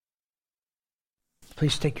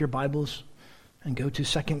Please take your Bibles and go to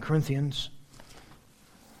 2 Corinthians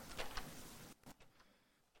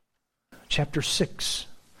chapter 6.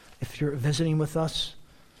 If you're visiting with us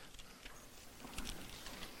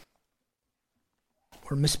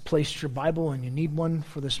or misplaced your Bible and you need one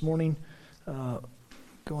for this morning, go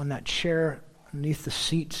on that chair underneath the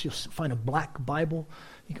seats. You'll find a black Bible.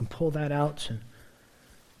 You can pull that out and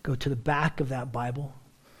go to the back of that Bible.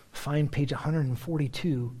 Find page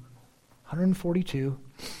 142. 142.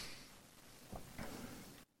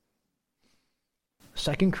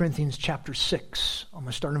 2 Corinthians chapter 6. I'm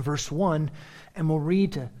going to start in verse 1, and we'll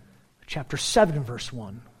read to chapter 7, verse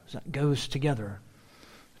 1, as that goes together.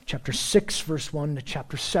 Chapter 6, verse 1 to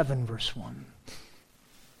chapter 7, verse 1.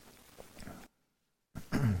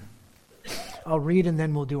 I'll read and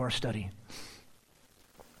then we'll do our study.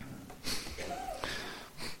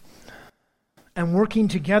 And working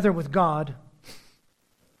together with God,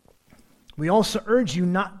 we also urge you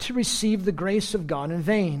not to receive the grace of God in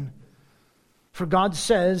vain. For God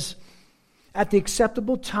says, at the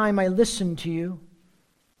acceptable time I listened to you,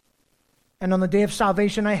 and on the day of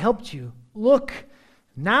salvation I helped you. Look,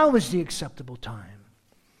 now is the acceptable time.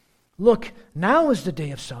 Look, now is the day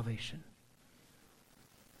of salvation.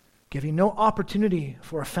 Giving no opportunity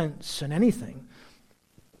for offense in anything,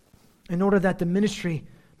 in order that the ministry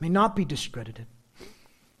may not be discredited.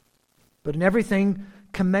 But in everything,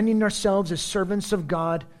 commending ourselves as servants of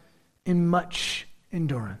God in much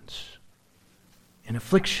endurance, in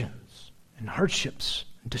afflictions, in hardships,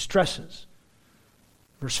 and distresses.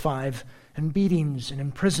 Verse 5, and beatings, and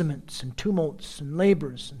imprisonments, and tumults, and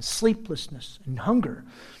labors, and sleeplessness, and hunger,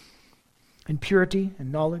 and purity,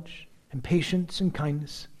 and knowledge, and patience, and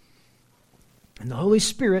kindness, and the Holy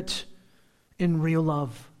Spirit in real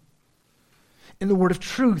love, in the word of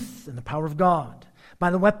truth and the power of God, by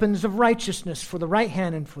the weapons of righteousness for the right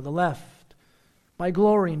hand and for the left, by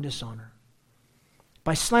glory and dishonor,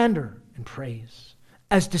 by slander and praise,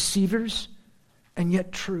 as deceivers and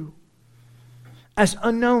yet true, as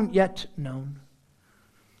unknown yet known,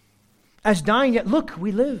 as dying yet look,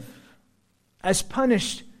 we live, as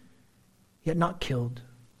punished yet not killed,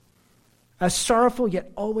 as sorrowful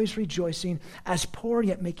yet always rejoicing, as poor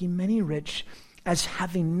yet making many rich, as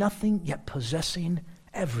having nothing yet possessing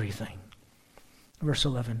everything. Verse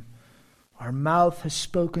 11, our mouth has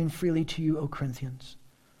spoken freely to you, O Corinthians.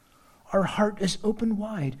 Our heart is open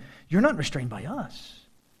wide. You're not restrained by us,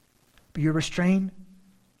 but you're restrained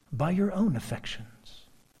by your own affections.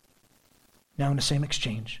 Now in the same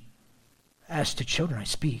exchange, as to children I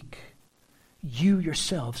speak, you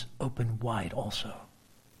yourselves open wide also.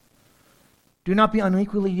 Do not be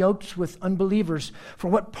unequally yoked with unbelievers, for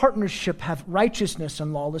what partnership have righteousness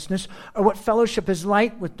and lawlessness, or what fellowship is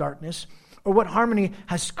light with darkness, or what harmony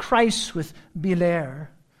has Christ with Beliar,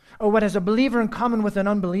 or what has a believer in common with an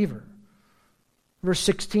unbeliever? Verse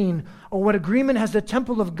 16, or what agreement has the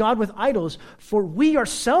temple of God with idols? For we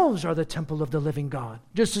ourselves are the temple of the living God.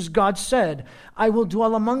 Just as God said, I will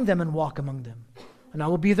dwell among them and walk among them. And I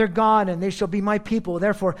will be their God, and they shall be my people.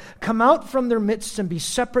 Therefore, come out from their midst and be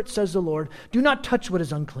separate, says the Lord. Do not touch what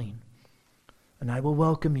is unclean. And I will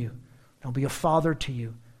welcome you. I will be a father to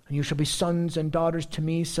you, and you shall be sons and daughters to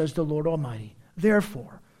me, says the Lord Almighty.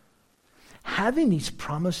 Therefore, having these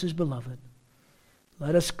promises, beloved,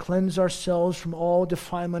 let us cleanse ourselves from all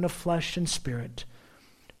defilement of flesh and spirit,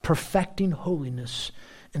 perfecting holiness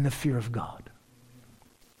in the fear of God.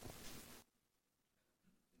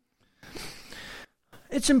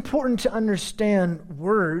 It's important to understand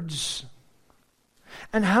words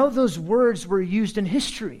and how those words were used in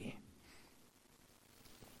history.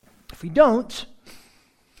 If we don't,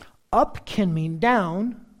 up can mean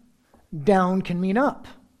down, down can mean up.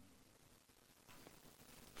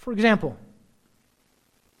 For example,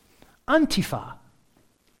 Antifa,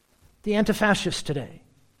 the anti-fascists today.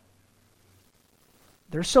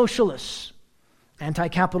 They're socialists,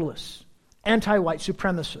 anti-capitalists, anti-white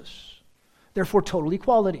supremacists. They're for total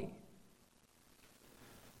equality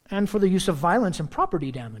and for the use of violence and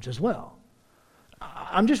property damage as well.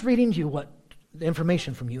 I'm just reading to you what the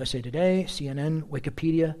information from USA Today, CNN,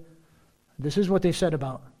 Wikipedia. This is what they've said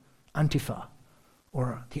about Antifa,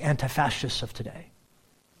 or the anti-fascists of today.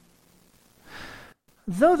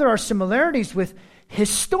 Though there are similarities with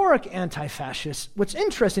historic anti-fascists, what's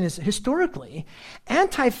interesting is historically,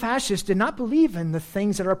 anti-fascists did not believe in the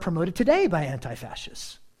things that are promoted today by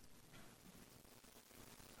anti-fascists.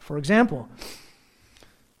 For example,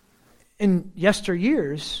 in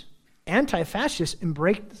yesteryears, anti-fascists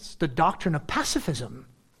embraced the doctrine of pacifism.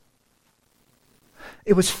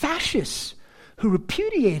 It was fascists who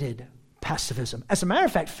repudiated pacifism. As a matter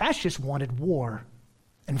of fact, fascists wanted war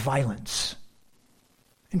and violence.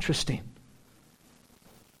 Interesting.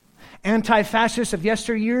 Anti-fascists of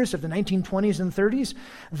yesteryears, of the 1920s and 30s,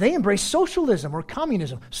 they embraced socialism or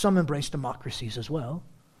communism. Some embraced democracies as well.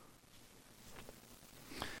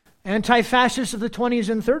 Anti-fascists of the 20s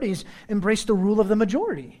and 30s embraced the rule of the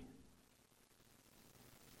majority.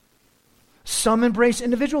 Some embrace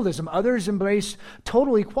individualism. Others embrace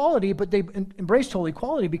total equality, but they embrace total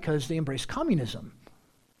equality because they embrace communism.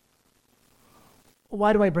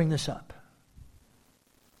 Why do I bring this up?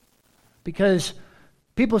 Because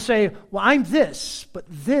people say, well, I'm this, but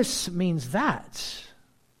this means that.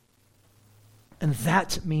 And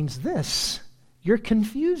that means this. You're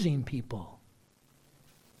confusing people.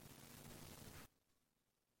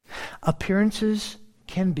 Appearances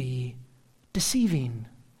can be deceiving.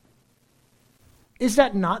 Is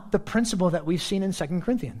that not the principle that we've seen in 2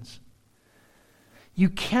 Corinthians? You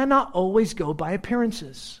cannot always go by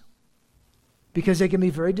appearances because they can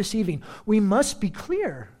be very deceiving. We must be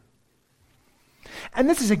clear. And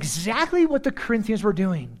this is exactly what the Corinthians were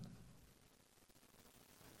doing.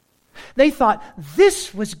 They thought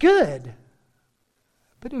this was good,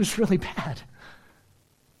 but it was really bad.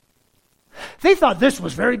 They thought this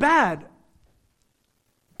was very bad,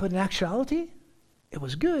 but in actuality, it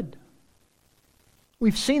was good.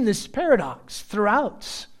 We've seen this paradox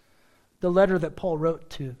throughout the letter that Paul wrote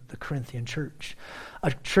to the Corinthian church,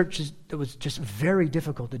 a church that was just very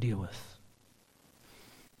difficult to deal with.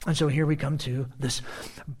 And so here we come to this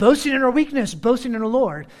boasting in our weakness, boasting in the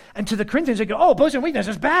Lord. And to the Corinthians, they go, oh, boasting in weakness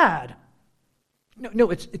is bad. No,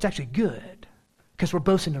 it's actually good because we're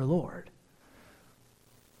boasting in the Lord.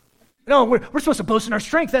 No, we're supposed to boast in our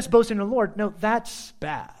strength. That's boasting in the Lord. No, that's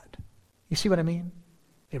bad. You see what I mean?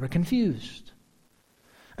 They were confused.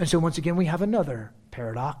 And so once again, we have another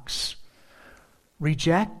paradox.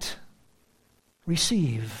 Reject,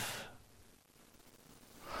 receive.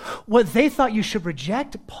 What they thought you should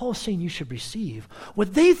reject, Paul's saying you should receive.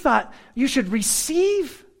 What they thought you should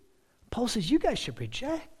receive, Paul says you guys should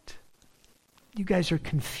reject. You guys are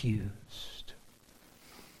confused.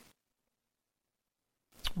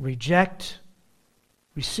 Reject,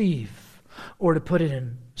 receive. Or to put it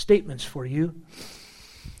in statements for you,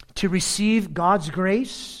 to receive God's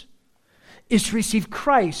grace is to receive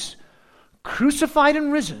Christ crucified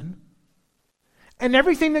and risen and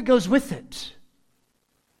everything that goes with it,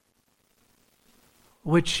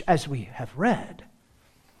 which, as we have read,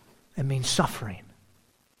 it means suffering.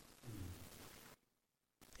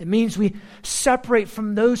 It means we separate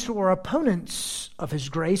from those who are opponents of his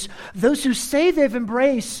grace, those who say they've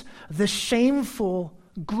embraced the shameful,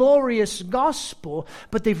 glorious gospel,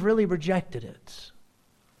 but they've really rejected it.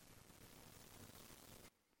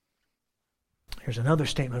 Here's another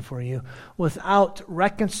statement for you. Without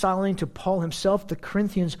reconciling to Paul himself, the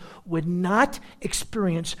Corinthians would not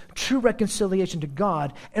experience true reconciliation to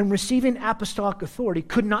God, and receiving apostolic authority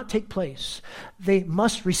could not take place. They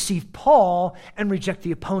must receive Paul and reject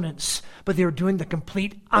the opponents, but they were doing the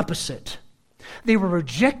complete opposite. They were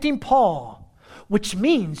rejecting Paul, which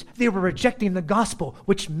means they were rejecting the gospel,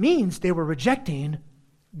 which means they were rejecting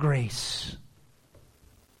grace.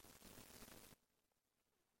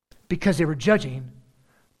 Because they were judging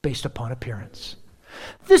based upon appearance.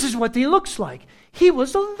 This is what he looks like. He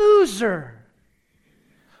was a loser.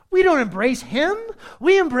 We don't embrace him.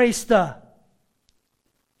 We embrace the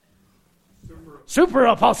super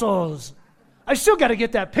apostles. I still got to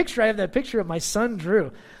get that picture. I have that picture of my son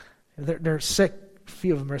Drew. They're sick. A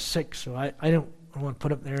few of them are sick, so I don't want to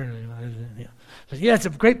put up there. Yeah, it's a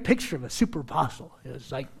great picture of a super apostle.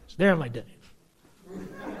 It's like, it's there on my day.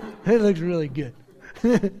 It looks really good.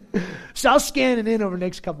 So I'll scan it in over the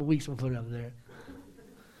next couple of weeks. We'll put it up there.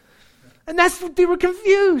 And that's what they were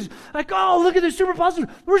confused. Like, oh, look at the super apostles.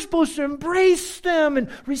 We're supposed to embrace them and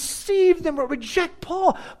receive them or reject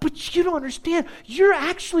Paul. But you don't understand. You're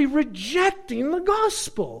actually rejecting the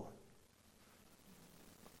gospel.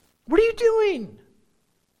 What are you doing?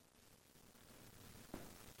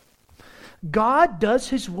 God does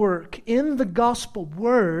his work in the gospel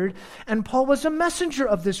word, and Paul was a messenger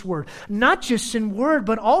of this word, not just in word,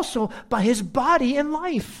 but also by his body and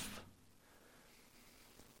life.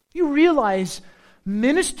 You realize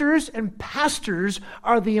ministers and pastors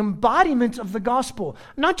are the embodiment of the gospel,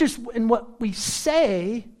 not just in what we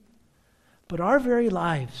say, but our very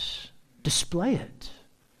lives display it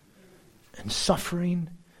in suffering,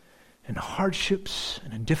 in hardships,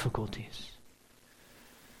 and in difficulties.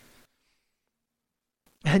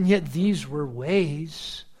 And yet these were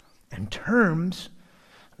ways and terms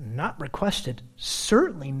not requested,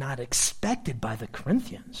 certainly not expected by the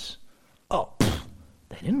Corinthians. Oh,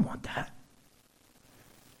 they didn't want that.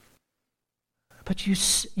 But you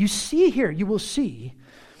see here, you will see,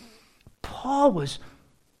 Paul was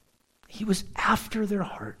after their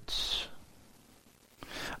hearts.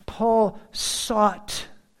 Paul sought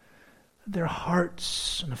their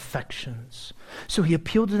hearts and affections. So he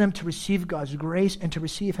appealed to them to receive God's grace and to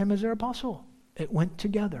receive him as their apostle. It went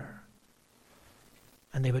together.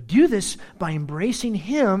 And they would do this by embracing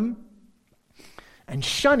him and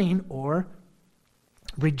shunning or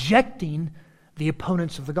rejecting the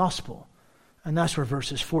opponents of the gospel. And that's where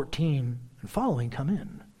verses 14 and following come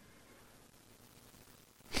in.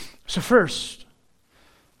 So first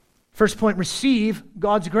point, receive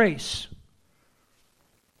God's grace.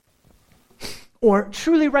 Or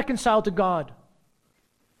truly reconciled to God.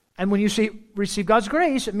 And when you say receive God's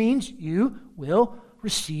grace, it means you will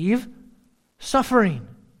receive suffering.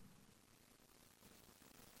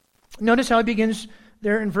 Notice how it begins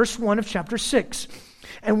there in verse 1 of chapter 6.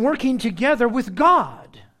 And working together with God.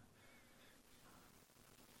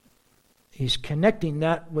 He's connecting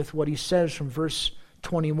that with what he says from verse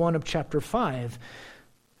 21 of chapter 5.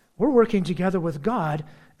 We're working together with God,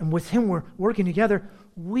 and with him we're working together.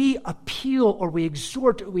 We appeal, or we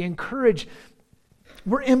exhort, or we encourage.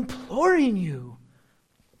 We're imploring you.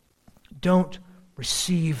 Don't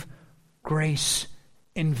receive grace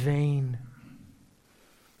in vain.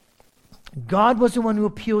 God was the one who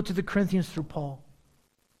appealed to the Corinthians through Paul.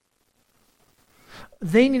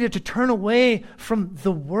 They needed to turn away from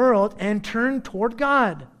the world and turn toward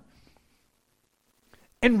God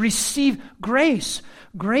and receive grace.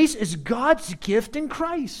 Grace is God's gift in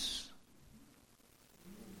Christ.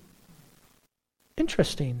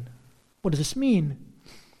 Interesting. What does this mean?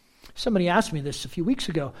 Somebody asked me this a few weeks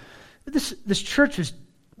ago. This church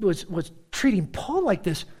was treating Paul like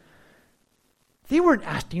this. They weren't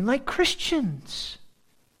acting like Christians.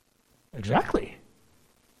 Exactly.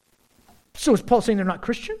 So is Paul saying they're not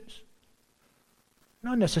Christians?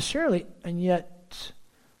 Not necessarily. And yet,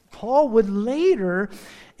 Paul would later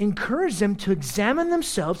encourage them to examine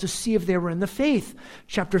themselves to see if they were in the faith.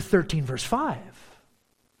 Chapter 13, verse 5.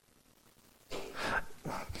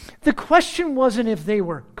 The question wasn't if they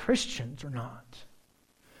were Christians or not.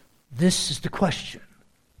 This is the question.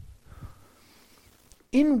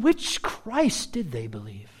 In which Christ did they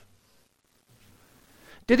believe?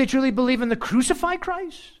 Did they truly believe in the crucified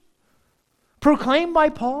Christ, proclaimed by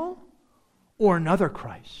Paul, or another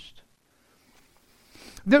Christ?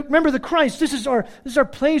 Remember the Christ, this is our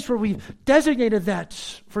place where we've designated that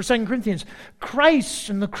for 2 Corinthians. Christ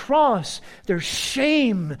and the cross, their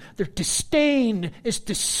shame, their disdain is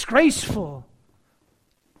disgraceful.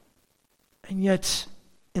 And yet,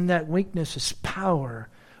 in that weakness is power,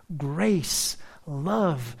 grace,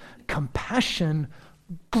 love, compassion,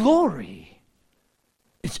 glory.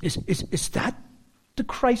 Is that the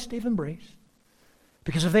Christ they've embraced?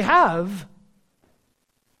 Because if they have,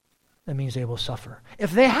 that means they will suffer.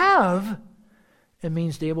 If they have, it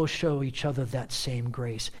means they will show each other that same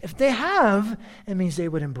grace. If they have, it means they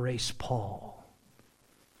would embrace Paul.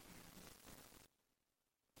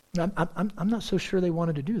 I'm not so sure they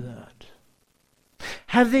wanted to do that.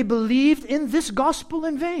 Have they believed in this gospel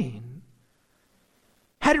in vain?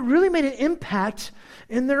 Had it really made an impact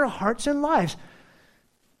in their hearts and lives?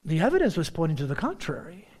 The evidence was pointing to the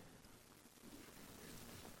contrary.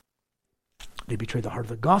 They betrayed the heart of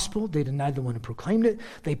the gospel. They denied the one who proclaimed it.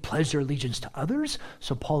 They pledged their allegiance to others.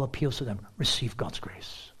 So Paul appeals to them, receive God's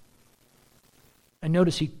grace. And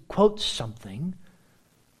notice he quotes something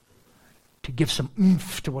to give some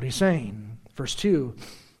oomph to what he's saying. Verse 2,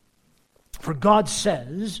 for God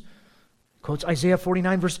says, quotes Isaiah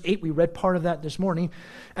 49, verse 8. We read part of that this morning.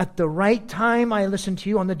 At the right time I listened to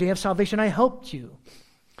you. On the day of salvation I helped you.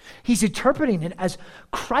 He's interpreting it as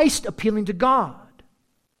Christ appealing to God.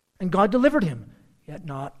 And God delivered him, yet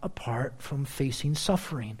not apart from facing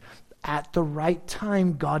suffering. At the right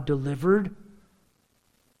time, God delivered.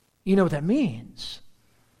 You know what that means.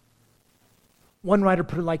 One writer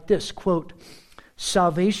put it like this, quote,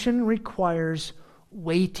 salvation requires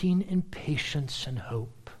waiting in patience and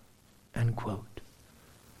hope, end quote.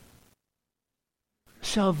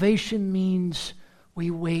 Salvation means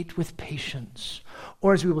we wait with patience,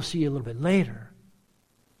 or as we will see a little bit later,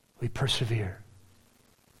 we persevere.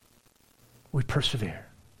 We persevere.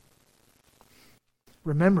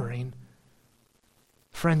 Remembering,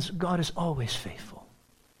 friends, God is always faithful.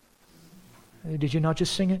 Did you not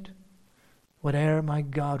just sing it? Whate'er my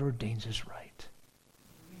God ordains is right.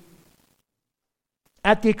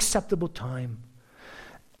 At the acceptable time,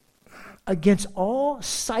 against all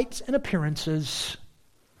sights and appearances,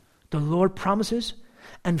 the Lord promises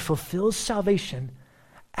and fulfills salvation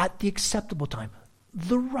at the acceptable time.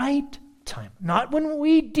 The right time. Not when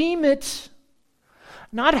we deem it,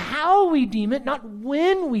 not how we deem it, not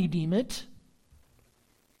when we deem it.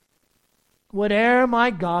 Whate'er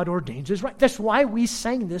my God ordains is right. That's why we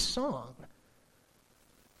sang this song.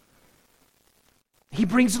 He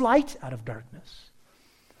brings light out of darkness.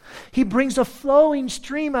 He brings a flowing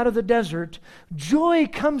stream out of the desert. Joy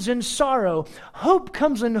comes in sorrow. Hope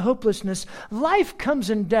comes in hopelessness. Life comes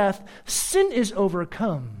in death. Sin is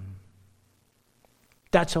overcome.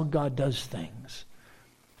 That's how God does things.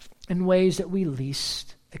 In ways that we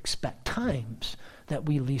least expect. Times that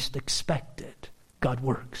we least expect it. God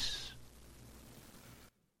works.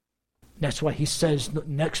 That's why he says, the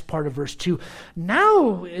next part of verse 2,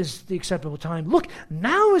 now is the acceptable time. Look,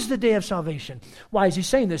 now is the day of salvation. Why is he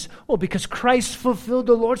saying this? Well, because Christ fulfilled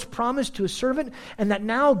the Lord's promise to his servant, and that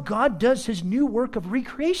now God does his new work of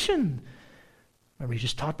recreation. Remember, we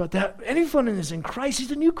just talked about that. Anyone who is in Christ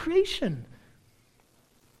is a new creation.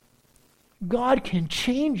 God can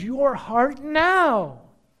change your heart now.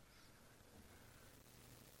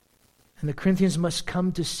 And the Corinthians must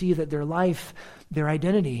come to see that their life, their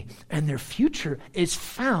identity, and their future is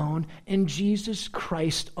found in Jesus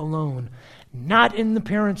Christ alone, not in the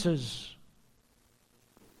appearances.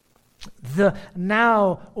 The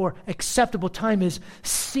now or acceptable time is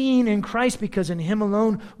seen in Christ because in him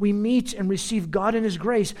alone we meet and receive God in his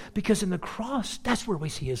grace, because in the cross, that's where we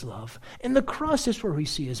see his love. In the cross is where we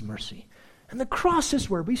see his mercy. And the cross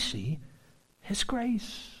is where we see his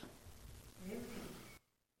grace.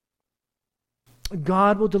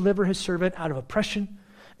 God will deliver his servant out of oppression,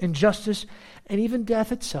 injustice, and even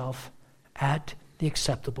death itself at the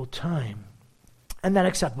acceptable time. And that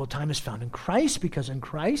acceptable time is found in Christ, because in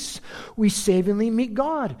Christ we savingly meet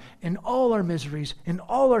God in all our miseries, in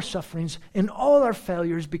all our sufferings, in all our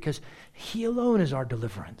failures, because he alone is our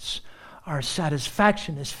deliverance. Our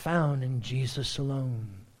satisfaction is found in Jesus alone.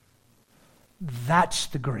 That's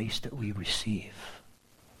the grace that we receive.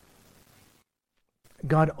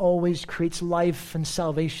 God always creates life and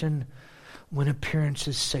salvation when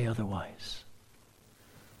appearances say otherwise.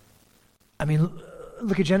 I mean,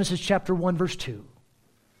 look at Genesis chapter 1, verse 2.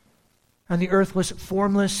 And the earth was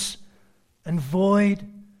formless and void.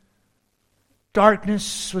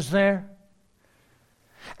 Darkness was there.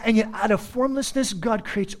 And yet out of formlessness, God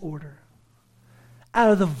creates order.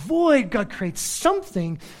 Out of the void, God creates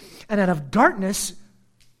something. And out of darkness,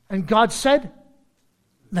 and God said,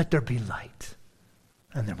 let there be light.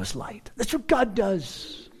 And there was light. That's what God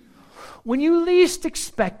does. When you least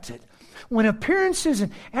expect it, when appearances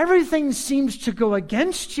and everything seems to go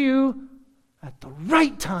against you, at the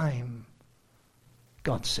right time,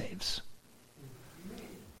 God saves.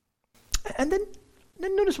 And then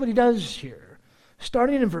notice what he does here.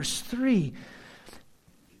 Starting in verse 3.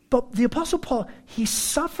 But the Apostle Paul, he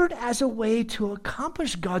suffered as a way to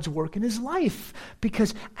accomplish God's work in his life,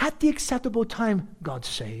 because at the acceptable time, God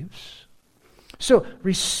saves. So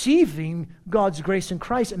receiving God's grace in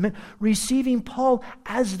Christ, it meant receiving Paul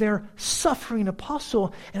as their suffering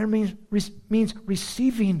apostle, and it means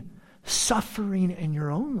receiving suffering in your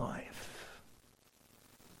own life.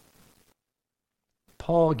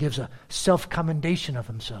 Paul gives a self-commendation of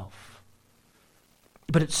himself,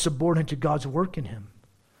 but it's subordinate to God's work in him,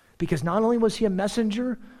 because not only was he a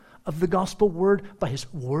messenger of the gospel word by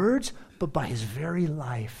his words, but by his very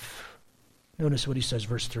life. Notice what he says,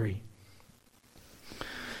 verse 3.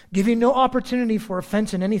 Giving no opportunity for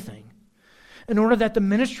offense in anything, in order that the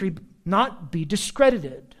ministry not be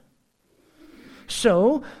discredited.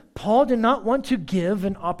 So, Paul did not want to give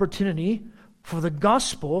an opportunity for the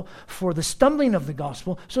gospel, for the stumbling of the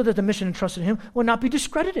gospel, so that the mission entrusted to him would not be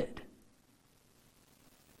discredited.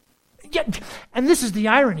 Yet, and this is the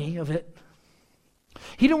irony of it.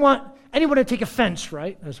 He didn't want anyone to take offense,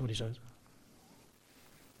 right? That's what he says.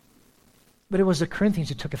 But it was the Corinthians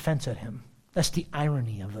who took offense at him. That's the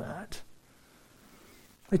irony of that.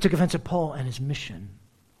 They took offense at Paul and his mission.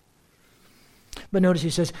 But notice he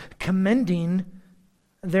says, commending,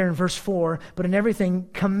 there in verse 4, but in everything,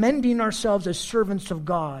 commending ourselves as servants of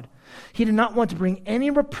God. He did not want to bring any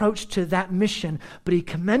reproach to that mission, but he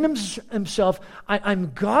commended himself.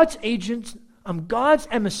 I'm God's agent. I'm God's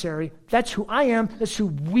emissary. That's who I am. That's who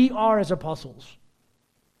we are as apostles.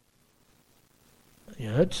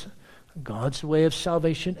 Yet, God's way of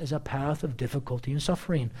salvation is a path of difficulty and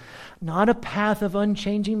suffering, not a path of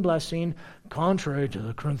unchanging blessing, contrary to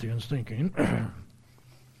the Corinthians' thinking.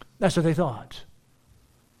 That's what they thought.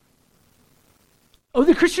 Oh,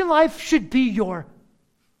 the Christian life should be your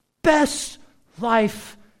best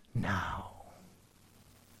life now.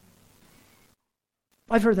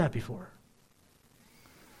 I've heard that before.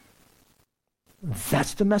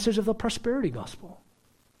 That's the message of the prosperity gospel.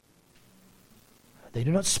 They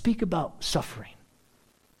do not speak about suffering.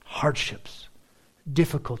 hardships,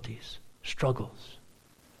 difficulties, struggles.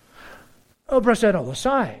 Oh, brush that all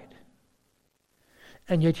aside.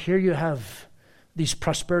 And yet here you have these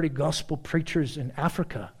prosperity gospel preachers in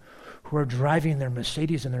Africa who are driving their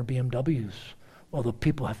Mercedes and their BMWs while the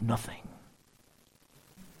people have nothing.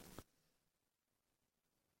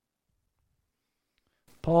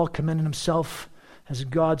 Paul commended himself as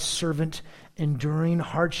God's servant, enduring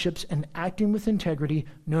hardships and acting with integrity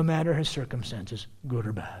no matter his circumstances, good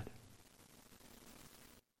or bad.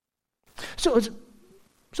 So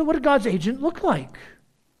what did God's agent look like?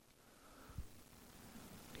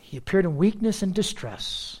 He appeared in weakness and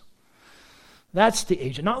distress. That's the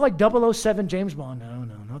agent. Not like 007 James Bond. No,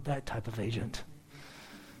 not that type of agent.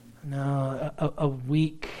 No, a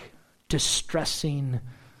weak, distressing,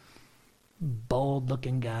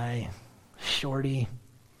 bold-looking guy, shorty.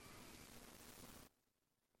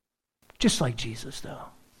 Just like Jesus, though.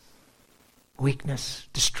 Weakness,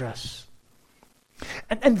 distress.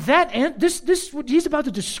 And this what he's about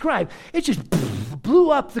to describe, it just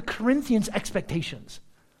blew up the Corinthians' expectations.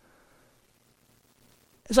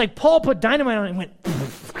 It's like Paul put dynamite on it and went,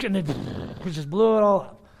 and it just blew it all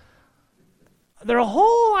up. Their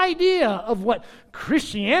whole idea of what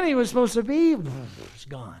Christianity was supposed to be is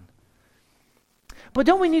gone. But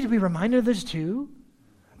don't we need to be reminded of this too?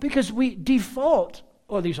 Because we default,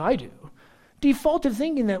 or at least I do, default to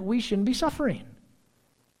thinking that we shouldn't be suffering.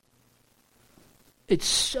 It's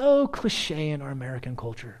so cliche in our American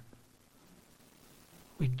culture.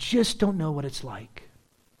 We just don't know what it's like.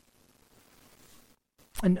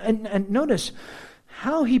 And notice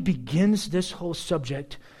how he begins this whole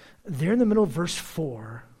subject there in the middle of verse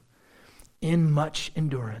 4, in much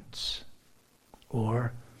endurance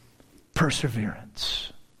or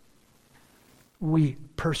perseverance. We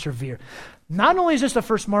persevere. Not only is this the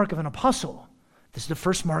first mark of an apostle, this is the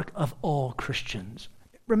first mark of all Christians.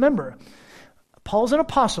 Remember, Paul's an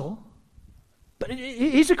apostle, but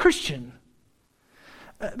he's a Christian.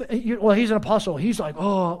 Well, he's an apostle. He's like,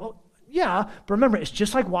 yeah, but remember, it's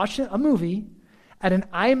just like watching a movie at an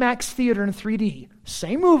IMAX theater in 3D.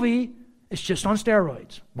 Same movie, it's just on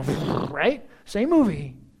steroids. Right? Same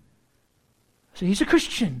movie. So he's a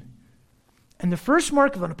Christian. And the first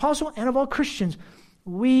mark of an apostle and of all Christians,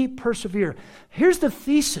 we persevere. Here's the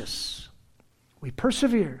thesis. We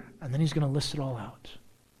persevere, and then he's going to list it all out.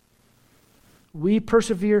 We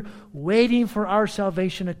persevere, waiting for our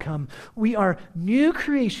salvation to come. We are new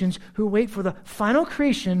creations who wait for the final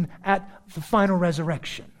creation at the final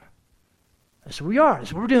resurrection. That's who we are.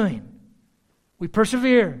 That's what we're doing. We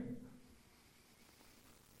persevere.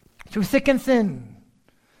 Through thick and thin,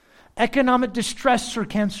 economic distress or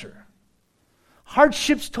cancer,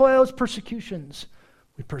 hardships, toils, persecutions,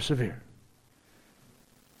 we persevere.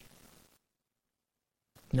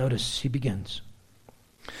 Notice he begins.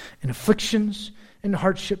 In afflictions, in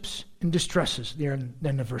hardships, in distresses, there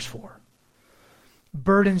in verse 4.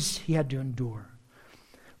 Burdens he had to endure,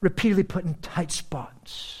 repeatedly put in tight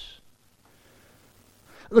spots.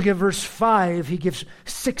 Look at verse 5. He gives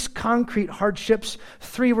 6 concrete hardships.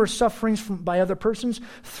 3 were sufferings by other persons.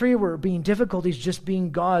 3 were being difficulties, just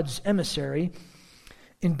being God's emissary.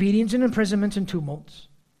 In beatings and imprisonments and tumults.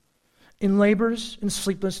 In labors, in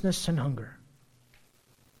sleeplessness and hunger.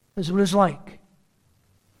 This is what it's like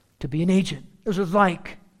to be an agent. This is what it's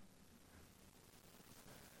like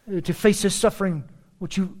to face this suffering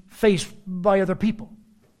which you face by other people.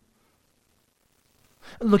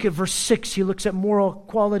 Look at verse 6. He looks at moral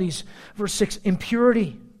qualities. Verse 6,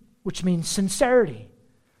 impurity, which means sincerity.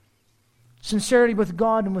 Sincerity with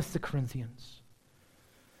God and with the Corinthians.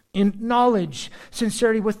 In knowledge,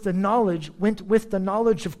 sincerity with the knowledge went with the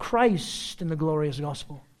knowledge of Christ in the glorious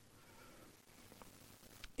gospel.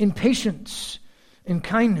 In patience, in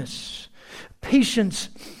kindness. Patience,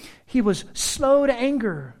 he was slow to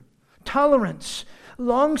anger. Tolerance,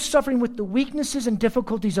 long-suffering with the weaknesses and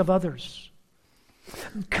difficulties of others.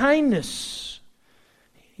 Kindness,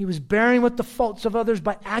 he was bearing with the faults of others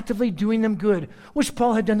by actively doing them good, which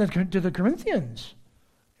Paul had done to the Corinthians.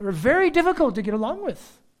 They were very difficult to get along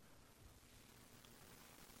with.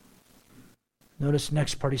 Notice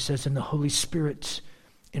next part he says, in the Holy Spirit,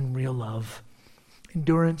 in real love.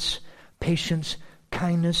 Endurance, patience,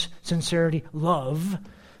 kindness, sincerity, love.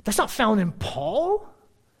 That's not found in Paul.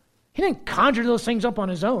 He didn't conjure those things up on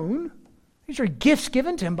his own. These are gifts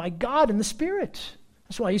given to him by God in the Spirit.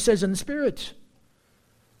 That's why he says in the Spirit.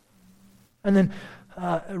 And then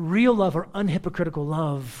real love or unhypocritical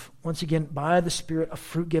love, once again, by the Spirit, a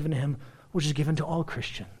fruit given to him, which is given to all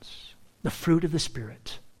Christians. The fruit of the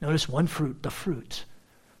Spirit. Notice one fruit, the fruit.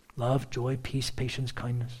 Love, joy, peace, patience,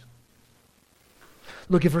 kindness.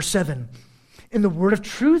 Look at verse 7. in the word of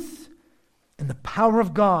truth and the power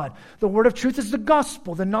of God. The word of truth is the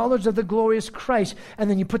gospel, the knowledge of the glorious Christ. And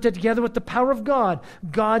then you put that together with the power of God.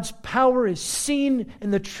 God's power is seen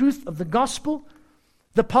in the truth of the gospel.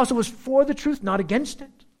 The apostle was for the truth, not against it.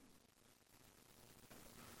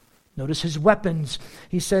 Notice his weapons.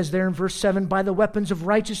 He says there in verse 7, by the weapons of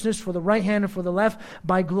righteousness for the right hand and for the left,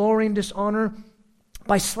 by glory and dishonor,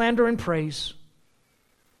 by slander and praise.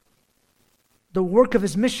 The work of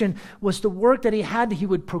his mission was the work that he had. He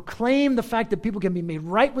would proclaim the fact that people can be made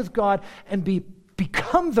right with God and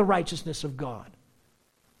become the righteousness of God.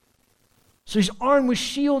 So he's armed with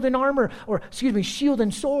shield and armor, shield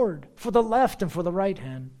and sword for the left and for the right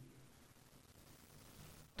hand.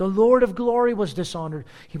 The Lord of glory was dishonored.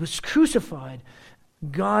 He was crucified.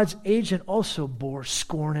 God's agent also bore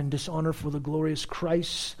scorn and dishonor for the glorious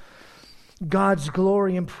Christ. God's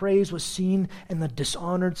glory and praise was seen in the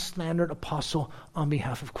dishonored, slandered apostle on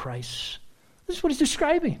behalf of Christ. This is what he's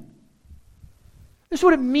describing. This is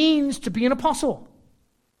what it means to be an apostle.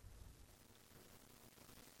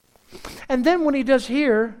 And then when he does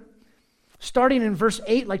here, starting in verse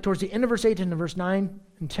 8, like towards the end of verse 8 into verse 9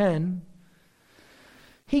 and 10,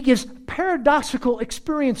 he gives paradoxical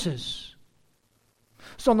experiences.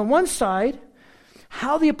 So on the one side,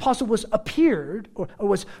 how the apostle was appeared or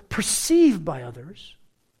was perceived by others.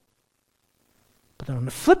 But then on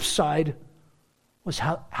the flip side was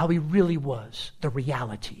how he really was, the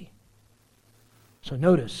reality. So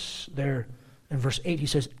notice there in verse 8 he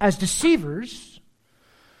says, as deceivers,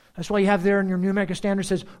 that's why you have there in your New American Standard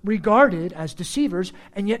says, regarded as deceivers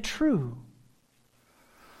and yet true.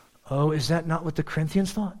 Oh, is that not what the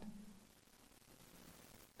Corinthians thought?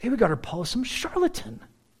 They regarded Paul as some charlatan.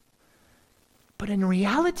 But in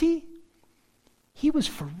reality, he was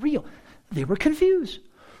for real. They were confused.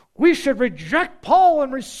 We should reject Paul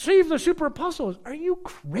and receive the super apostles. Are you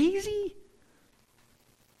crazy?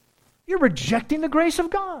 You're rejecting the grace of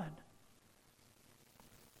God.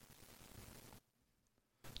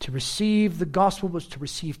 To receive the gospel was to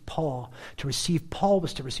receive Paul. To receive Paul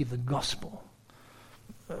was to receive the gospel.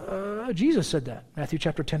 Jesus said that. Matthew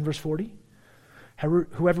chapter 10, verse 40.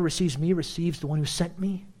 Whoever receives me receives the one who sent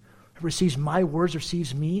me. Whoever receives my words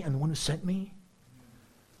receives me and the one who sent me.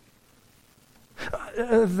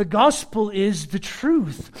 The gospel is the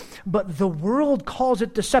truth, but the world calls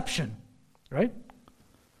it deception, right?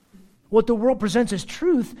 What the world presents as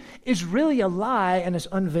truth is really a lie and is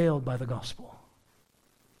unveiled by the gospel.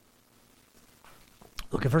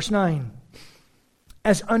 Look at verse 9.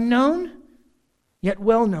 As unknown, yet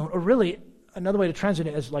well known, or really another way to translate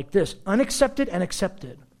it is like this, unaccepted and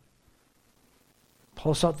accepted.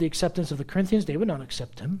 Paul sought the acceptance of the Corinthians. They would not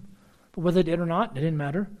accept him. But whether they did or not, it didn't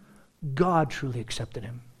matter. God truly accepted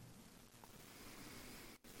him.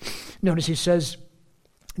 Notice he says,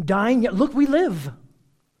 dying, yet look, we live.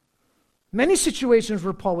 Many situations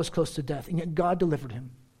where Paul was close to death, and yet God delivered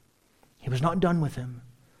him. He was not done with him.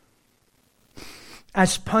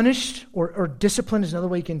 As punished or disciplined is another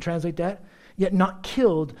way you can translate that, yet not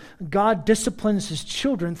killed. God disciplines his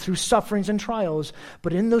children through sufferings and trials,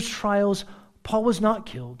 but in those trials, Paul was not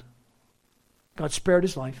killed. God spared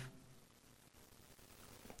his life.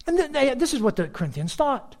 And this is what the Corinthians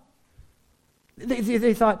thought.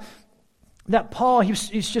 They thought that Paul,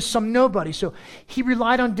 he's just some nobody, so he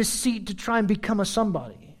relied on deceit to try and become a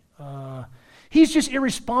somebody. He's just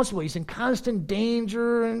irresponsible. He's in constant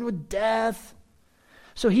danger and with death.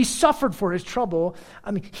 So he suffered for his trouble.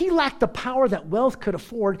 I mean, he lacked the power that wealth could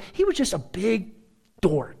afford. He was just a big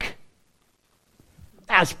dork,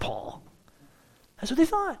 as Paul. That's what they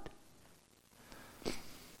thought.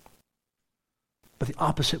 But the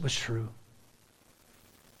opposite was true.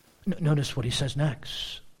 Notice what he says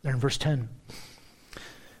next. There in verse 10.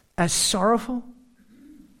 As sorrowful,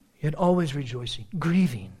 yet always rejoicing,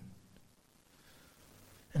 grieving.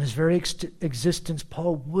 In his very existence,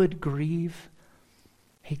 Paul would grieve.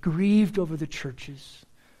 He grieved over the churches.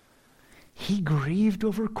 He grieved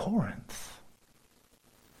over Corinth.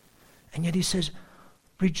 And yet he says,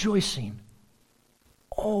 rejoicing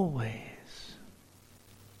always.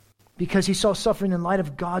 Because he saw suffering in light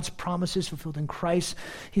of God's promises fulfilled in Christ.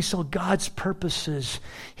 He saw God's purposes.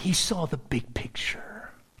 He saw the big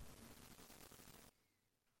picture.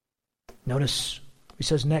 Notice he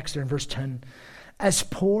says next there in verse 10, as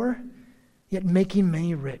poor, yet making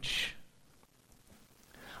many rich.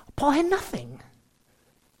 Paul had nothing.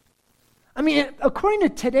 I mean, according to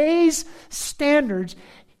today's standards,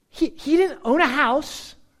 he didn't own a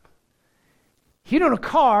house. He didn't own a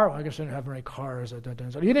car. Well, I guess I didn't have very cars. He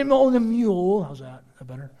didn't own a mule. How's that? Is that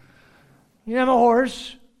better? He didn't have a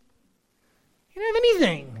horse. He didn't have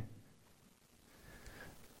anything.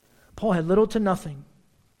 Paul had little to nothing.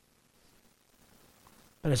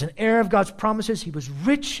 But as an heir of God's promises, he was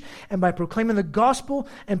rich, and by proclaiming the gospel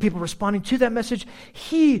and people responding to that message,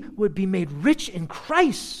 he would be made rich in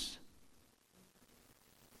Christ.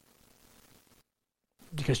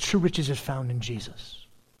 Because true riches is found in Jesus.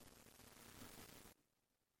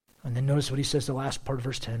 And then notice what he says, the last part of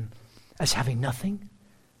verse 10, as having nothing,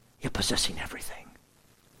 yet possessing everything.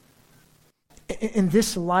 In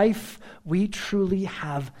this life, we truly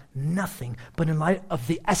have nothing. But in light of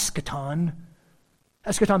the eschaton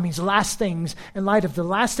means last things. In light of the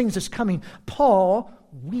last things that's coming, Paul,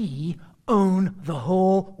 we own the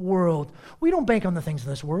whole world. We don't bank on the things of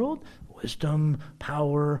this world. Wisdom,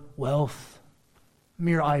 power, wealth,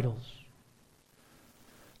 mere idols.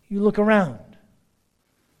 You look around.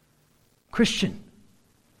 Christian,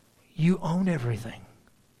 you own everything.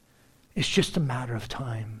 It's just a matter of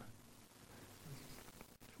time.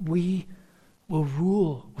 We will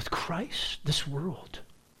rule with Christ this world.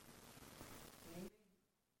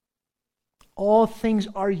 All things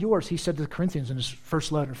are yours, he said to the Corinthians in his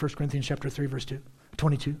first letter, 1 Corinthians chapter 3, verse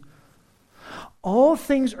 22. All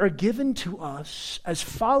things are given to us as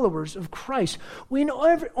followers of Christ. We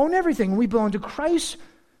own everything. We belong to Christ,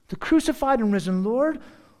 the crucified and risen Lord,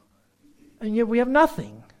 and yet we have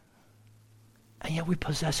nothing. And yet we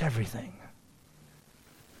possess everything.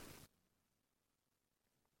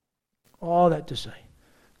 All that to say,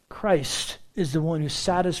 Christ is the one who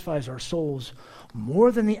satisfies our souls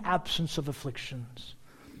more than the absence of afflictions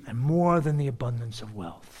and more than the abundance of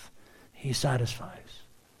wealth. He satisfies.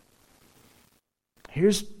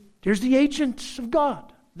 Here's the agent of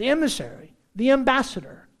God, the emissary, the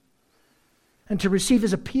ambassador. And to receive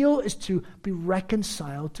his appeal is to be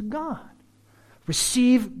reconciled to God.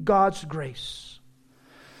 Receive God's grace,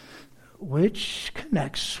 which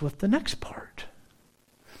connects with the next part.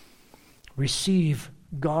 Receive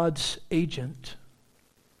God's agent.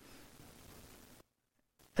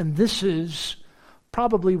 And this is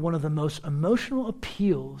probably one of the most emotional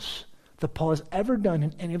appeals that Paul has ever done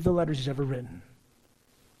in any of the letters he's ever written.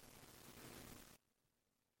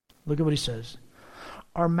 Look at what he says.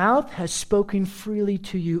 Our mouth has spoken freely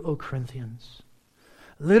to you, O Corinthians.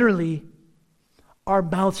 Literally, our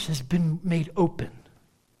mouths has been made open.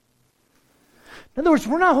 In other words,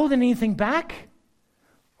 we're not holding anything back.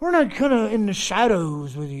 We're not kind of in the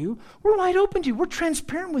shadows with you. We're wide open to you. We're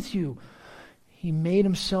transparent with you. He made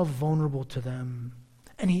himself vulnerable to them.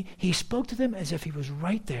 And he spoke to them as if he was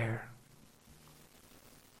right there.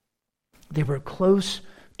 They were close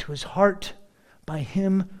to his heart by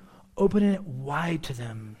him opening it wide to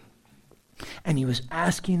them. And he was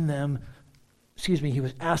asking them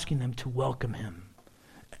to welcome him.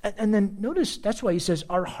 And then notice, that's why he says,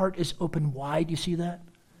 our heart is open wide. You see that?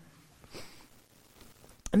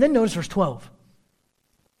 And then notice verse 12.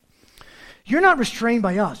 You're not restrained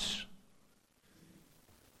by us,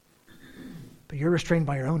 but you're restrained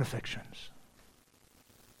by your own affections.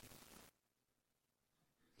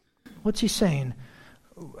 What's he saying?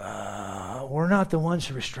 We're not the ones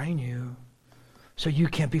who restrain you, so you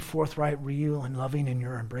can't be forthright, real, and loving in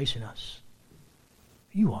your embracing us.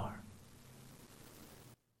 You are.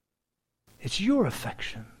 It's your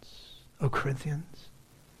affections, O Corinthians.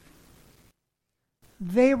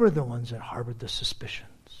 They were the ones that harbored the suspicions.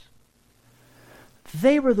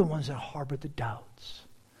 They were the ones that harbored the doubts.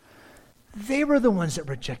 They were the ones that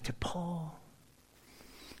rejected Paul.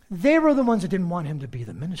 They were the ones that didn't want him to be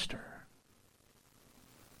the minister.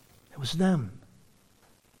 It was them.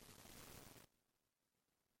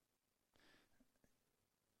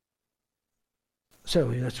 So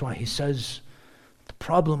that's why he says the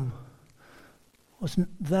problem was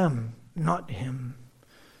them, not him.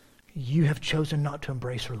 You have chosen not to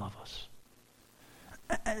embrace or love us.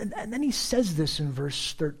 And then he says this in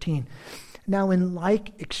verse 13. Now in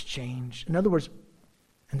like exchange, in other words,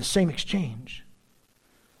 in the same exchange,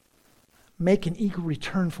 make an equal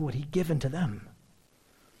return for what he'd given to them.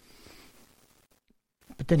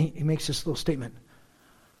 But then he makes this little statement.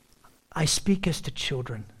 I speak as to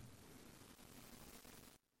children.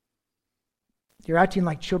 You're acting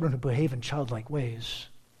like children who behave in childlike ways.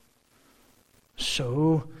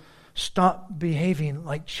 So stop behaving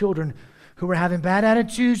like children who were having bad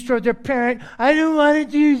attitudes toward their parent. I don't want to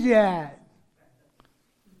do that.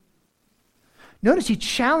 Notice he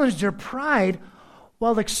challenged their pride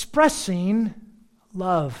while expressing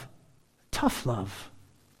love, tough love.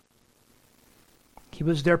 He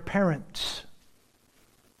was their parent.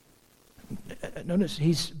 Notice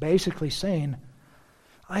he's basically saying,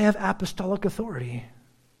 I have apostolic authority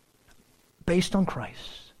based on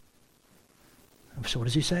Christ. So what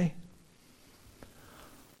does he say?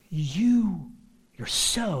 You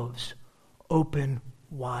yourselves open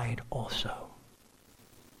wide also.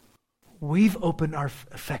 We've opened our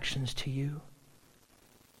affections to you.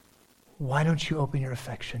 Why don't you open your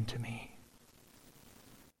affection to me?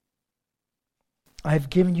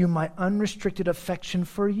 I've given you my unrestricted affection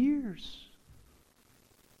for years.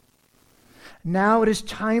 Now it is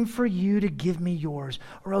time for you to give me yours,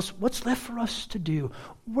 or else what's left for us to do?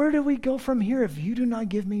 Where do we go from here if you do not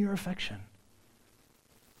give me your affection?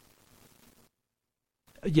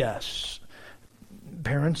 Yes,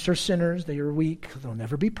 parents are sinners, they are weak, they'll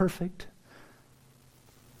never be perfect.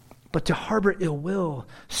 But to harbor ill will,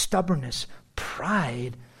 stubbornness,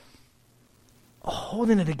 pride,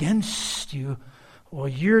 holding it against you, well,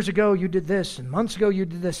 years ago you did this, and months ago you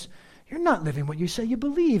did this, you're not living what you say you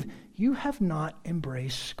believe. You have not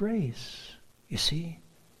embraced grace, you see.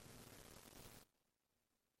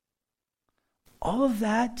 All of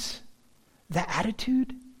that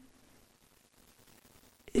attitude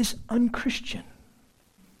is unchristian.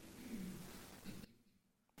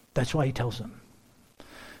 That's why he tells them,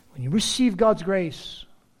 when you receive God's grace,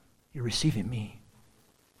 you're receiving me.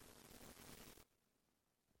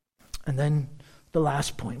 And then the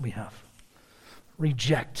last point we have,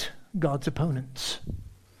 reject God's opponents.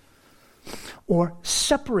 Or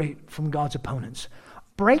separate from God's opponents.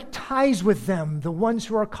 Break ties with them, the ones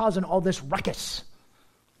who are causing all this ruckus.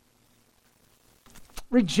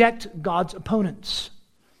 Reject God's opponents.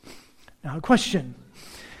 Now a question,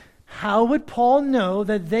 how would Paul know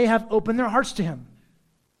that they have opened their hearts to him?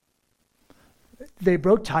 They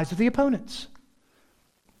broke ties with the opponents.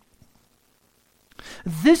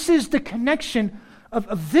 This is the connection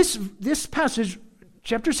of this passage,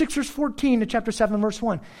 chapter 6, verse 14 to chapter 7, verse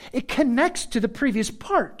 1. It connects to the previous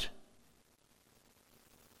part.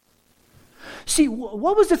 See,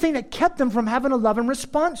 what was the thing that kept them from having a loving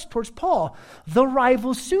response towards Paul? The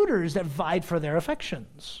rival suitors that vied for their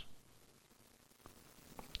affections.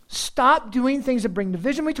 Stop doing things that bring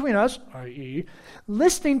division between us, i.e.,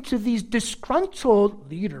 listening to these disgruntled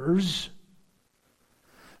leaders,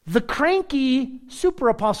 the cranky super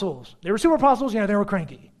apostles. They were super apostles, they were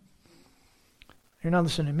cranky. You're not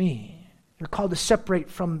listening to me. You're called to separate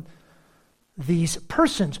from these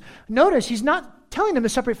persons. Notice, he's not telling them to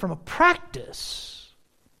separate from a practice.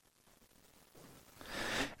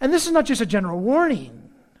 And this is not just a general warning.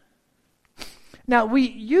 Now, we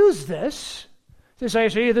use this to say,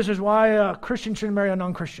 see, this is why a Christian shouldn't marry a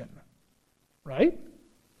non-Christian, right?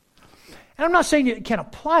 And I'm not saying you can't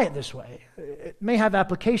apply it this way. It may have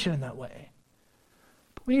application in that way.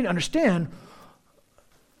 But we need to understand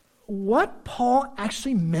what Paul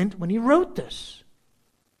actually meant when he wrote this.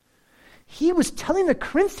 He was telling the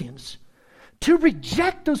Corinthians to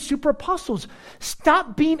reject those super apostles.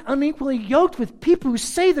 Stop being unequally yoked with people who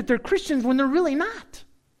say that they're Christians when they're really not.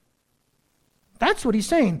 That's what he's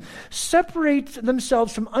saying. Separate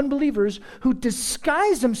themselves from unbelievers who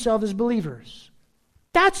disguise themselves as believers.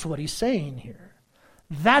 That's what he's saying here.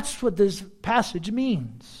 That's what this passage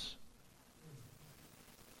means.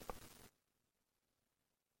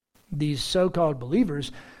 These so-called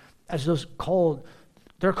believers, as those called,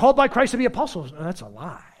 they're called by Christ to be apostles. No, that's a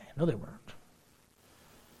lie. No, they weren't.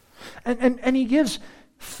 And he gives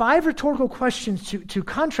 5 rhetorical questions to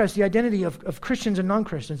contrast the identity of Christians and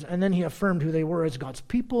non-Christians, and then he affirmed who they were as God's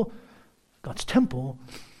people, God's temple,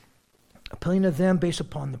 appealing to them based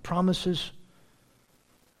upon the promises.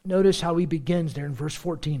 Notice how he begins there in verse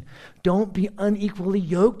 14. Don't be unequally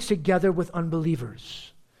yoked together with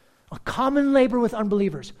unbelievers. A common labor with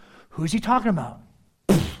unbelievers. Who's he talking about?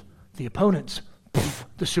 The opponents.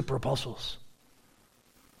 The super apostles.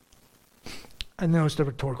 And notice the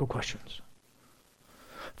rhetorical questions.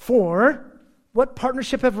 For what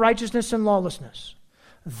partnership have righteousness and lawlessness?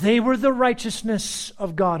 They were the righteousness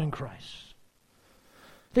of God in Christ.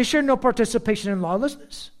 They shared no participation in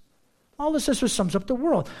lawlessness. Lawlessness was sums up the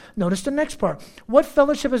world. Notice the next part. What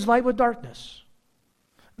fellowship is light with darkness?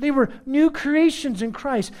 They were new creations in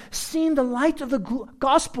Christ, seeing the light of the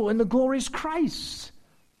gospel in the glorious Christ.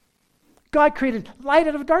 God created light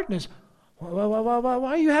out of darkness.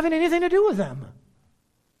 Why are you having anything to do with them?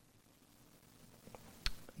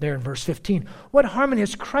 There in verse 15. What harmony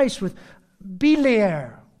has Christ with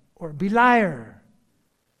Beliar or Beliar?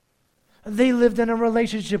 They lived in a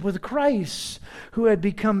relationship with Christ, who had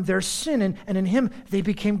become their sin, and in him they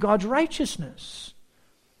became God's righteousness.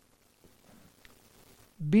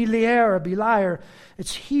 Beliar or Beliar,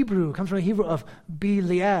 it's Hebrew, it comes from the Hebrew of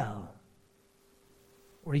Belial,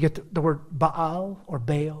 where you get the word Baal or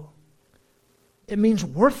Baal. It means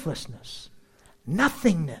worthlessness,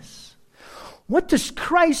 nothingness. What does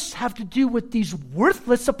Christ have to do with these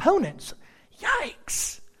worthless opponents?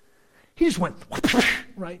 Yikes! He just went,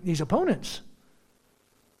 right, these opponents.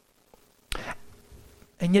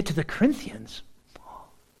 And yet to the Corinthians,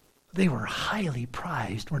 they were highly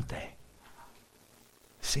prized, weren't they?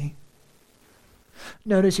 See?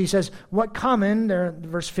 Notice he says, what common, there,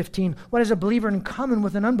 verse 15, what has a believer in common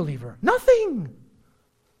with an unbeliever? Nothing.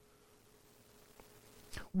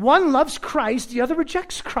 One loves Christ, the other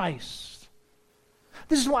rejects Christ.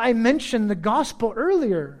 This is why I mentioned the gospel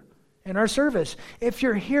earlier in our service. If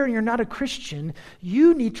you're here and you're not a Christian,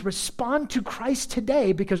 you need to respond to Christ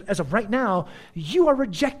today, because as of right now, you are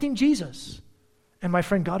rejecting Jesus. And my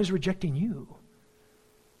friend, God is rejecting you.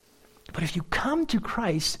 But if you come to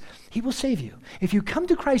Christ, he will save you. If you come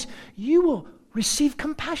to Christ, you will receive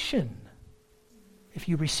compassion. If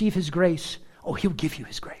you receive his grace, he'll give you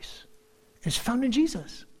his grace. It's found in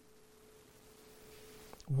Jesus.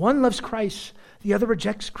 One loves Christ, the other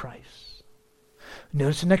rejects Christ.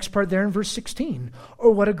 Notice the next part there in verse 16.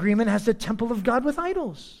 Or what agreement has the temple of God with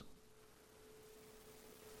idols?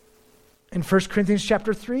 In 1 Corinthians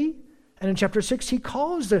chapter 3, and in chapter 6, he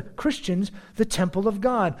calls the Christians the temple of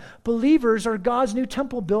God. Believers are God's new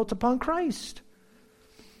temple built upon Christ.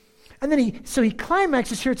 And then he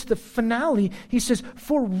climaxes here to the finale. He says,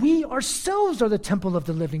 for we ourselves are the temple of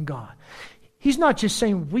the living God. He's not just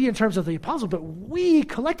saying we in terms of the apostles, but we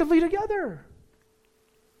collectively together.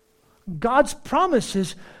 God's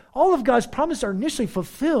promises, all of God's promises are initially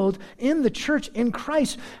fulfilled in the church in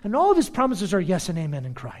Christ. And all of his promises are yes and amen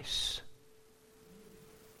in Christ.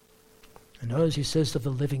 And notice he says of the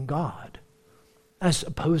living God, as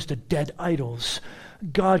opposed to dead idols.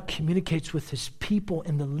 God communicates with his people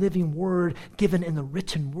in the living word, given in the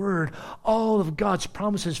written word. All of God's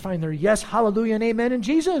promises find their yes, hallelujah, and amen in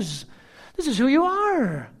Jesus. This is who you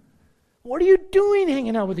are. What are you doing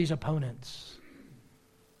hanging out with these opponents?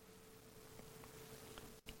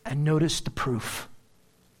 And notice the proof.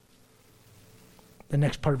 The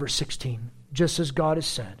next part of verse 16. Just as God has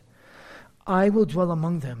said, I will dwell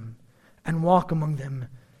among them and walk among them,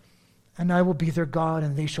 and I will be their God,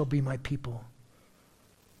 and they shall be my people.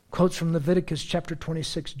 Quotes from Leviticus chapter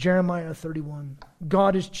 26, Jeremiah 31.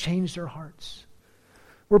 God has changed their hearts.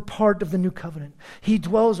 We're part of the new covenant. He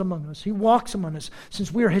dwells among us. He walks among us.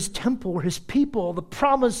 Since we are his temple, we're his people. The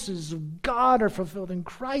promises of God are fulfilled in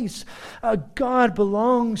Christ. God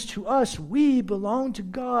belongs to us. We belong to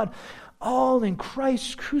God. All in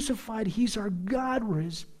Christ crucified. He's our God. We're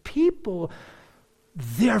his people.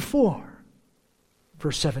 Therefore,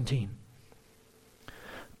 verse 17,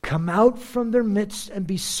 come out from their midst and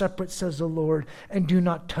be separate, says the Lord, and do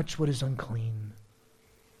not touch what is unclean.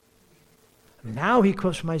 Now he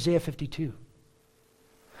quotes from Isaiah 52.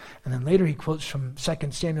 And then later he quotes from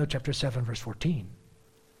 2 Samuel chapter 7, verse 14.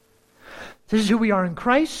 This is who we are in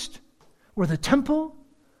Christ. We're the temple.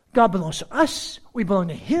 God belongs to us. We belong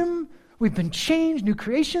to him. We've been changed, new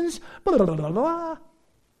creations, blah, blah, blah, blah, blah.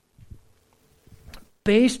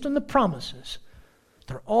 Based on the promises,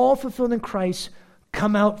 they're all fulfilled in Christ,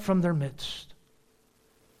 come out from their midst.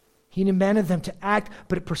 He demanded them to act,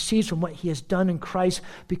 but it proceeds from what he has done in Christ.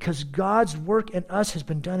 Because God's work in us has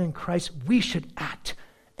been done in Christ, we should act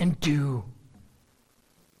and do.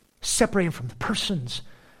 Separated from the persons,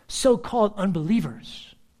 so-called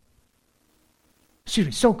unbelievers.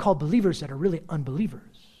 So-called believers that are really unbelievers.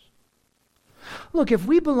 Look, if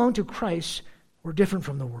we belong to Christ, we're different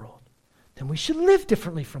from the world. Then we should live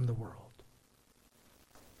differently from the world.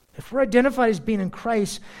 If we're identified as being in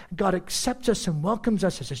Christ, God accepts us and welcomes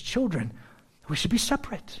us as his children, we should be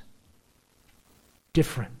separate,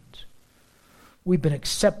 different. We've been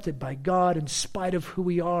accepted by God in spite of who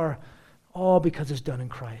we are, all because it's done in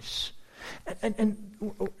Christ. And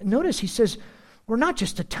notice he says, we're not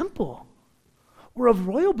just a temple. We're of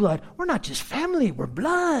royal blood. We're not just family, we're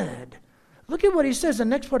blood. Look at what he says in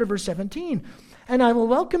the next part of verse 17. And I will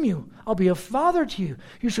welcome you. I'll be a father to you.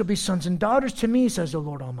 You shall be sons and daughters to me, says the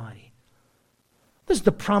Lord Almighty. This is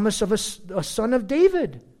the promise of a son of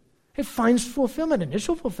David. It finds fulfillment,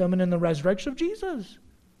 initial fulfillment in the resurrection of Jesus.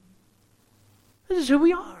 This is who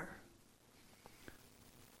we are.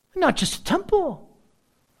 Not just a temple.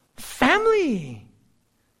 Family.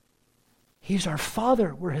 He's our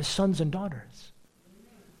father. We're his sons and daughters.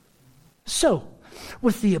 So,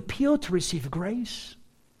 with the appeal to receive grace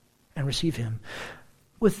and receive him,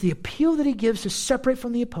 with the appeal that he gives to separate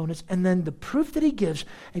from the opponents, and then the proof that he gives,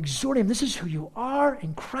 exhorting him, this is who you are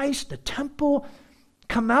in Christ, the temple,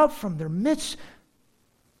 come out from their midst.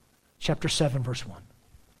 Chapter 7, verse 1.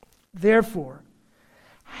 Therefore,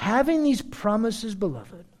 having these promises,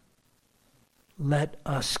 beloved, let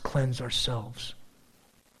us cleanse ourselves.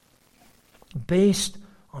 Based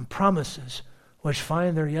on promises which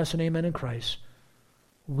find their yes and amen in Christ,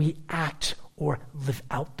 we act or live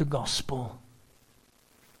out the gospel.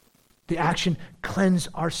 The action, cleanse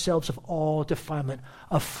ourselves of all defilement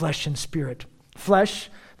of flesh and spirit. Flesh,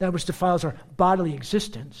 that which defiles our bodily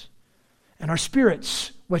existence, and our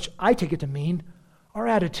spirits, which I take it to mean our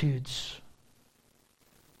attitudes.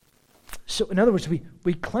 So in other words,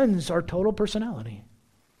 we cleanse our total personality.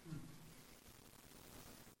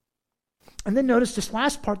 And then notice this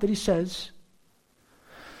last part that he says,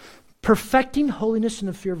 perfecting holiness in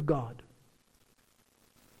the fear of God.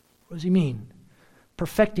 What does he mean?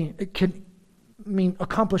 Perfecting, it can mean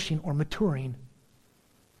accomplishing or maturing.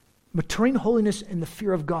 Maturing holiness in the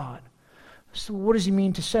fear of God. So what does he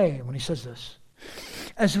mean to say when he says this?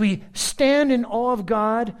 As we stand in awe of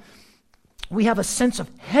God, we have a sense of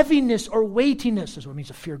heaviness or weightiness, is what it means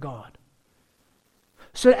to fear God.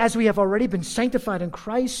 So as we have already been sanctified in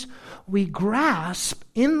Christ, we grasp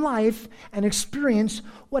in life and experience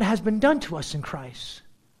what has been done to us in Christ.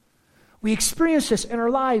 We experience this in our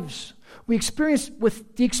lives. We experience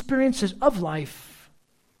with the experiences of life.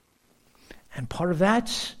 And part of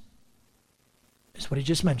that is what he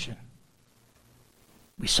just mentioned.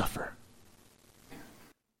 We suffer.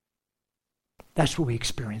 That's where we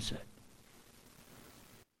experience it.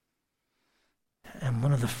 And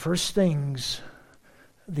one of the first things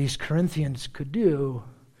these Corinthians could do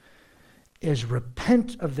is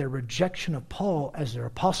repent of their rejection of Paul as their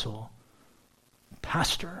apostle,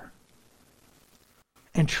 pastor,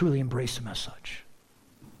 and truly embrace him as such.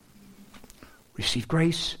 Receive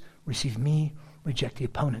grace, receive me, reject the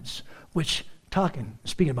opponents, which,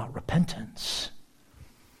 speaking about repentance,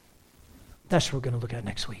 that's what we're going to look at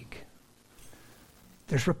next week.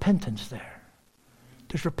 There's repentance there.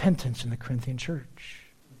 There's repentance in the Corinthian church.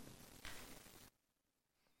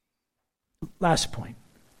 Last point.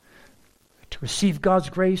 To receive God's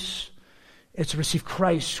grace, it's to receive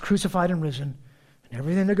Christ crucified and risen and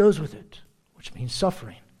everything that goes with it, which means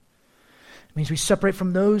suffering. It means we separate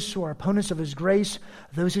from those who are opponents of his grace,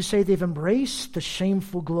 those who say they've embraced the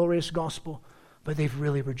shameful, glorious gospel, but they've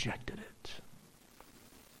really rejected it.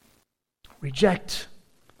 Reject,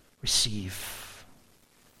 receive.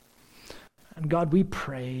 And God, we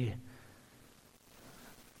pray,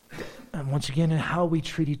 and once again, in how we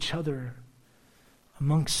treat each other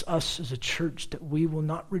amongst us as a church, that we will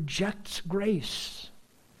not reject grace,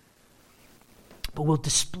 but will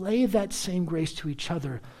display that same grace to each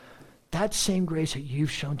other, that same grace that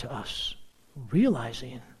you've shown to us,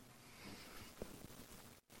 realizing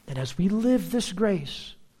that as we live this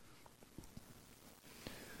grace,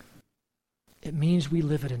 it means we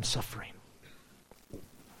live it in suffering.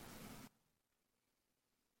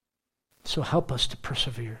 So help us to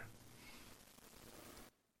persevere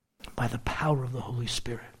by the power of the Holy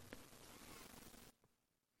Spirit,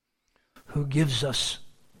 who gives us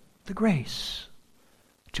the grace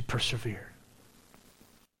to persevere.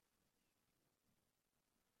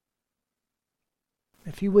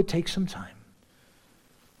 If you would take some time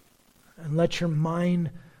and let your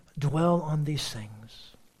mind dwell on these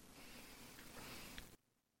things.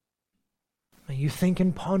 May you think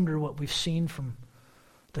and ponder what we've seen from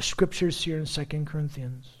the scriptures here in 2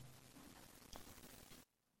 Corinthians.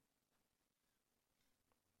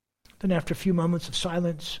 Then after a few moments of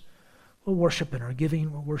silence, we'll worship in our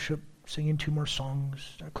giving, we'll worship singing 2 more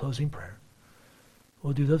songs, our closing prayer.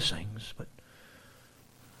 We'll do those things, but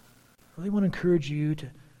I really want to encourage you to,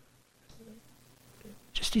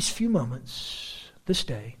 just these few moments this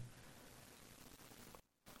day,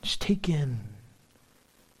 just take in,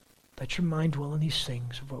 let your mind dwell on these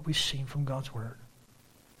things of what we've seen from God's Word.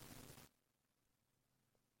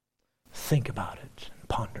 Think about it and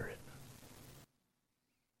ponder it.